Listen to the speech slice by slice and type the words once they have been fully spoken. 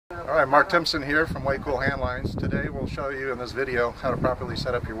Alright, Mark Timpson here from WaayCool Handlines. Today we'll show you in this video how to properly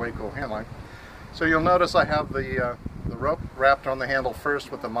set up your WaayCool handline. So you'll notice I have the rope wrapped on the handle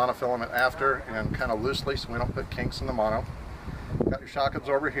first with the monofilament after and kind of loosely so we don't put kinks in the mono. Got your shock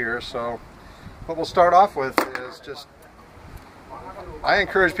absorber here, so what we'll start off with is just, I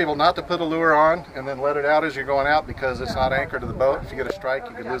encourage people not to put a lure on and then let it out as you're going out because it's not anchored to the boat. If you get a strike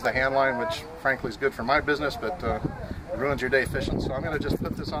you could lose the handline, which frankly is good for my business, but it ruins your day fishing. So I'm going to just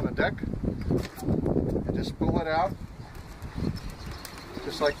put this on the deck and just pull it out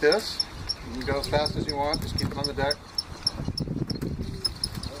just like this. You can go as fast as you want, just keep it on the deck.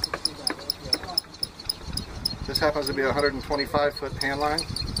 This happens to be a 125-foot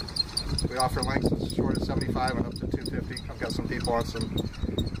handline. We offer lengths as short as 75 and up to 250. I've got some people on some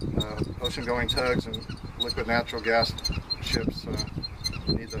ocean-going tugs and liquid natural gas ships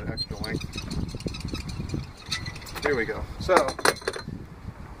need the extra length. Here we go. So,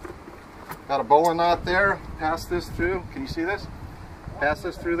 got a bowline knot there. Pass this through. Can you see this? Pass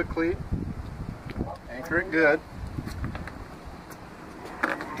this through the cleat. Anchor it good.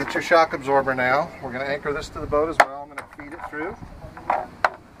 Get your shock absorber now. We're going to anchor this to the boat as well. I'm going to feed it through.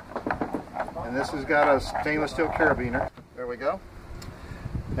 And this has got a stainless steel carabiner. There we go.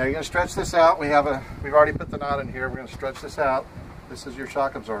 Now you're going to stretch this out. We've already put the knot in here. We're going to stretch this out. This is your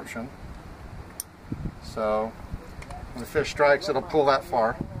shock absorption. So when the fish strikes, it'll pull that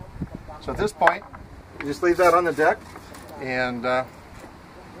far. So at this point, you just leave that on the deck, and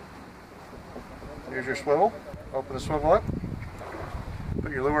here's your swivel. Open the swivel up,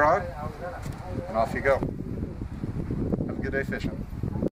 put your lure on, and off you go. Have a good day fishing.